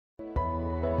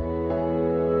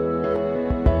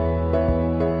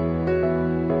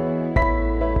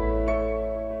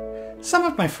Some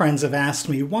of my friends have asked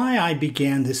me why I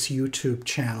began this YouTube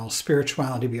channel,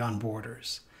 Spirituality Beyond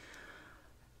Borders.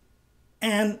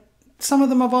 And some of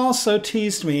them have also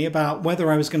teased me about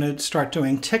whether I was going to start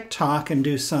doing TikTok and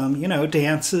do some,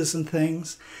 dances and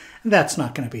things. And that's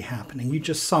not going to be happening. You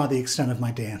just saw the extent of my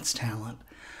dance talent.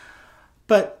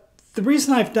 But the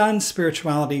reason I've done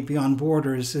Spirituality Beyond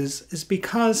Borders is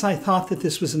because I thought that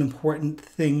this was an important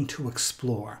thing to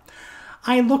explore.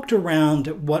 I looked around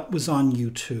at what was on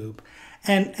YouTube,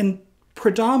 and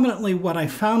predominantly what I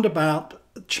found about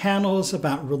channels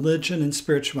about religion and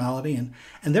spirituality, and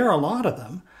there are a lot of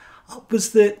them,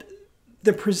 was that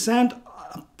they present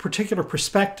a particular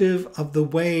perspective of the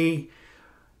way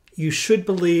you should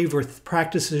believe or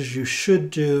practices you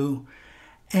should do.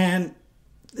 And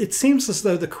it seems as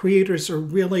though the creators are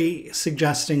really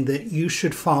suggesting that you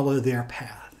should follow their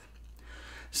path.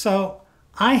 So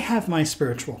I have my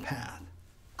spiritual path.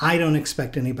 I don't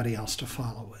expect anybody else to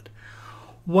follow it.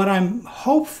 What I'm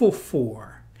hopeful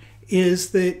for is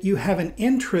that you have an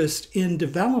interest in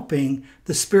developing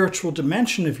the spiritual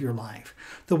dimension of your life,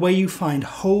 the way you find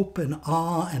hope and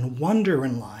awe and wonder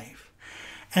in life,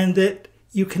 and that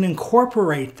you can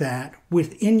incorporate that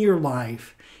within your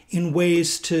life in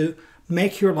ways to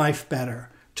make your life better,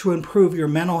 to improve your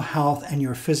mental health and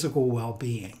your physical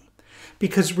well-being,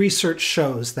 because research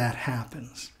shows that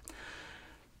happens.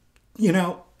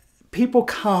 People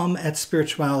come at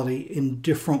spirituality in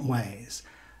different ways.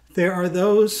 There are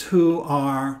those who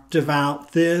are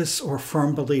devout this or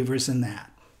firm believers in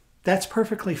that. That's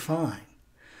perfectly fine.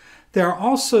 There are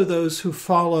also those who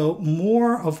follow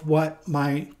more of what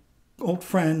my old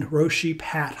friend Roshi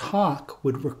Pat Hawk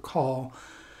would recall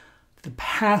the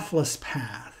pathless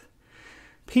path.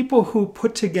 People who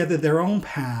put together their own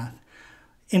path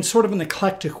in sort of an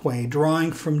eclectic way,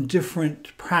 drawing from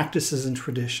different practices and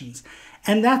traditions.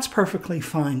 And that's perfectly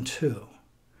fine too.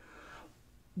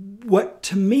 What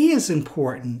to me is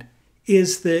important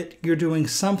is that you're doing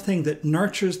something that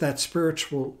nurtures that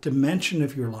spiritual dimension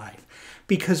of your life.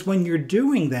 Because when you're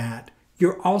doing that,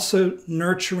 you're also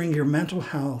nurturing your mental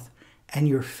health and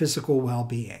your physical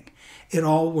well-being. It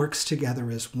all works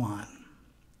together as one.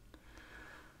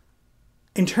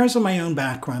 In terms of my own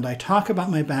background, I talk about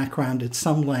my background at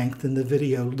some length in the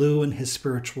video Lou and His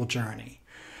Spiritual Journey.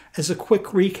 As a quick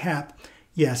recap,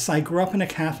 yes, I grew up in a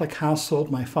Catholic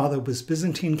household. My father was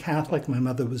Byzantine Catholic. My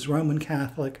mother was Roman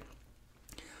Catholic.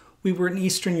 We were an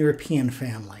Eastern European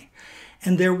family.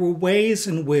 And there were ways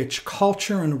in which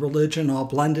culture and religion all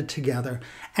blended together,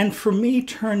 and for me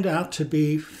turned out to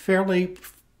be fairly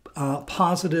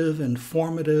positive and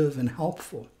formative and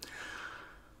helpful.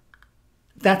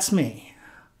 That's me.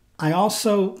 I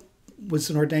also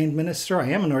was an ordained minister. I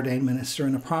am an ordained minister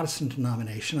in a Protestant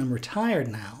denomination. I'm retired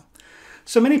now.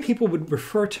 So many people would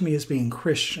refer to me as being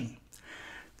Christian.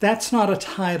 That's not a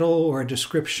title or a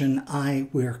description I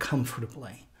wear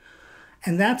comfortably.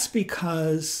 And that's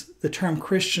because the term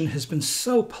Christian has been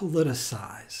so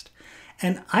politicized.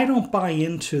 And I don't buy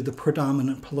into the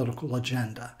predominant political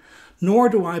agenda, nor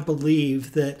do I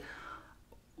believe that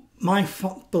my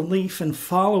belief in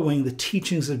following the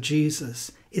teachings of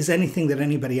Jesus is anything that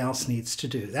anybody else needs to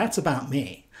do. That's about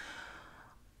me.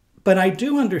 But I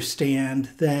do understand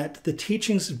that the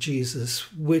teachings of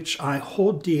Jesus, which I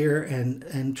hold dear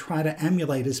and try to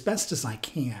emulate as best as I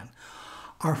can,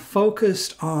 are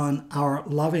focused on our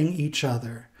loving each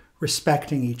other,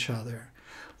 respecting each other,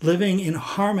 living in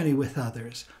harmony with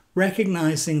others,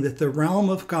 recognizing that the realm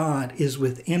of God is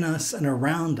within us and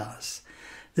around us,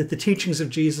 that the teachings of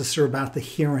Jesus are about the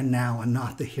here and now and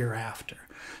not the hereafter.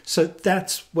 So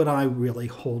that's what I really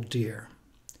hold dear.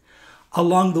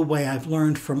 Along the way, I've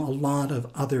learned from a lot of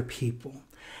other people.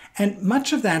 And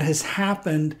much of that has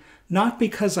happened not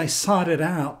because I sought it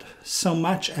out so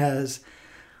much as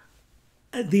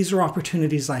these are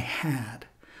opportunities I had.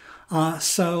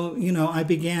 I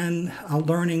began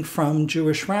learning from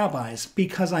Jewish rabbis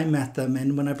because I met them.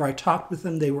 And whenever I talked with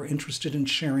them, they were interested in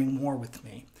sharing more with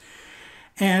me.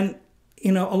 And,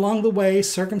 along the way,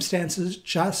 circumstances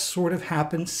just sort of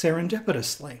happened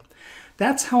serendipitously.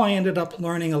 That's how I ended up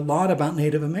learning a lot about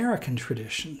Native American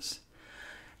traditions.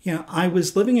 I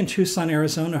was living in Tucson,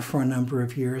 Arizona for a number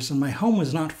of years, and my home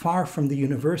was not far from the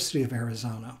University of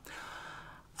Arizona.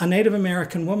 A Native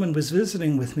American woman was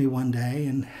visiting with me one day,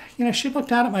 and, she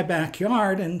looked out at my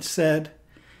backyard and said,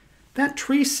 "That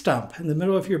tree stump in the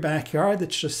middle of your backyard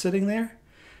that's just sitting there,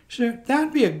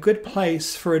 that'd be a good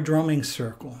place for a drumming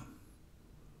circle."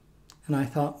 And I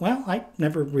thought, well, I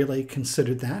never really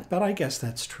considered that, but I guess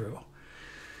that's true.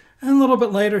 And a little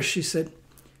bit later, she said,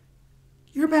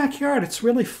 "Your backyard, it's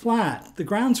really flat. The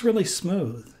ground's really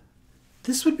smooth.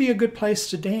 This would be a good place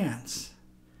to dance."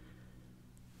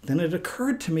 then it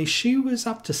occurred to me she was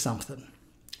up to something.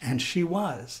 And she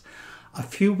was. A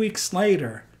few weeks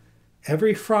later,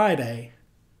 every Friday,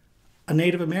 a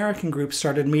Native American group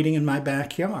started meeting in my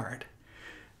backyard.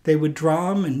 They would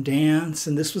drum and dance,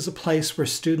 and this was a place where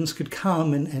students could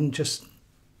come and just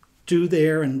do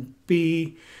there and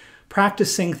be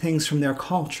practicing things from their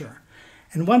culture.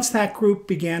 And once that group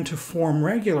began to form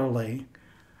regularly,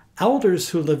 elders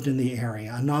who lived in the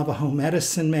area, a Navajo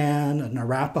medicine man, an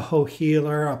Arapaho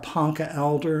healer, a Ponca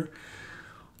elder,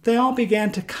 they all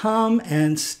began to come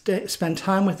and spend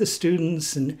time with the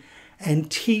students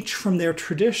and teach from their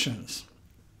traditions.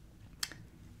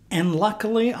 And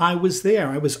luckily, I was there.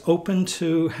 I was open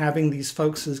to having these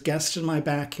folks as guests in my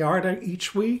backyard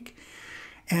each week,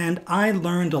 and I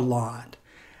learned a lot.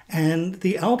 And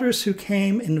the elders who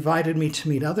came invited me to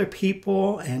meet other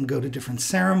people and go to different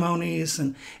ceremonies,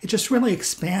 and it just really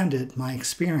expanded my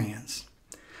experience.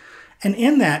 And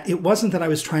in that, it wasn't that I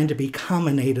was trying to become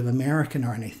a Native American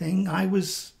or anything. I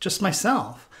was just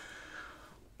myself.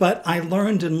 But I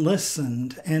learned and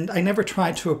listened, and I never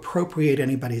tried to appropriate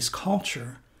anybody's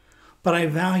culture, but I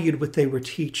valued what they were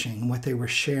teaching, what they were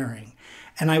sharing.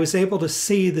 And I was able to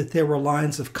see that there were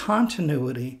lines of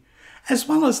continuity as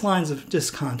well as lines of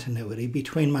discontinuity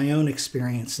between my own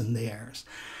experience and theirs.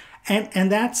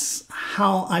 And that's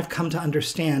how I've come to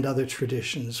understand other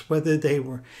traditions, whether they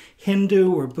were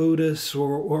Hindu or Buddhist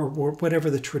or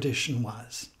whatever the tradition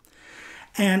was.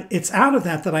 And it's out of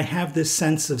that I have this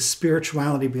sense of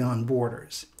spirituality beyond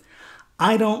borders.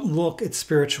 I don't look at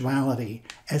spirituality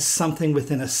as something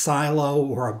within a silo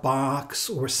or a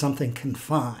box or something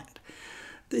confined.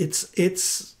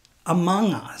 It's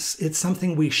among us. It's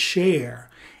something we share.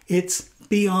 It's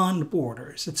beyond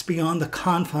borders. It's beyond the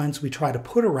confines we try to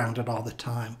put around it all the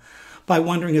time by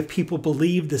wondering if people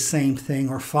believe the same thing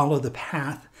or follow the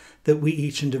path that we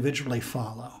each individually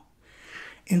follow.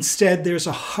 Instead, there's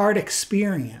a heart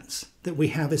experience that we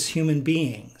have as human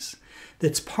beings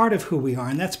that's part of who we are.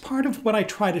 And that's part of what I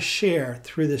try to share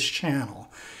through this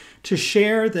channel, to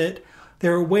share that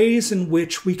there are ways in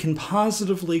which we can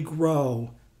positively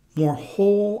grow more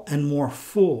whole and more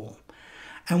full.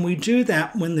 And we do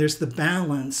that when there's the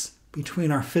balance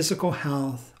between our physical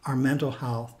health, our mental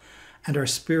health, and our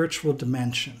spiritual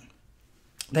dimension.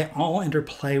 They all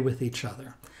interplay with each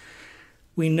other.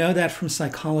 We know that from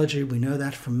psychology, we know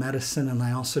that from medicine, and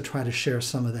I also try to share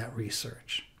some of that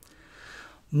research.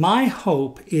 My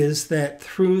hope is that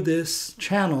through this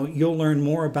channel, you'll learn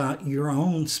more about your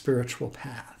own spiritual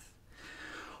path.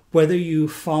 Whether you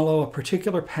follow a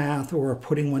particular path or are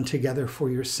putting one together for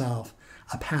yourself,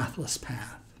 a pathless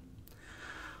path.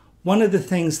 One of the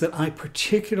things that I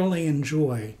particularly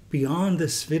enjoy beyond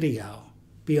this video,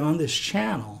 beyond this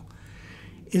channel,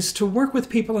 is to work with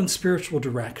people in spiritual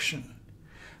direction.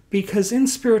 Because in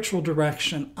spiritual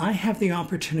direction, I have the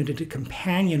opportunity to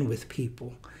companion with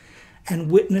people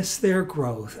and witness their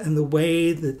growth and the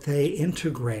way that they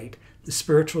integrate the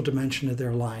spiritual dimension of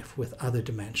their life with other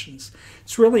dimensions.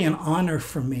 It's really an honor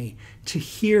for me to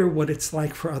hear what it's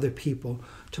like for other people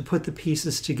to put the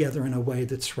pieces together in a way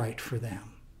that's right for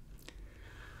them.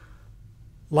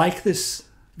 Like this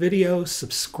video,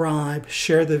 subscribe,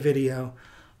 share the video,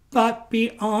 but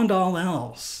beyond all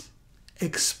else,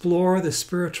 explore the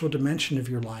spiritual dimension of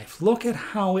your life. Look at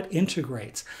how it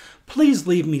integrates. Please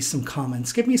leave me some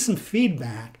comments, give me some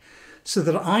feedback, so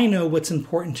that I know what's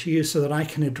important to you so that I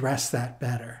can address that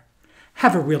better.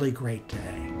 Have a really great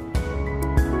day.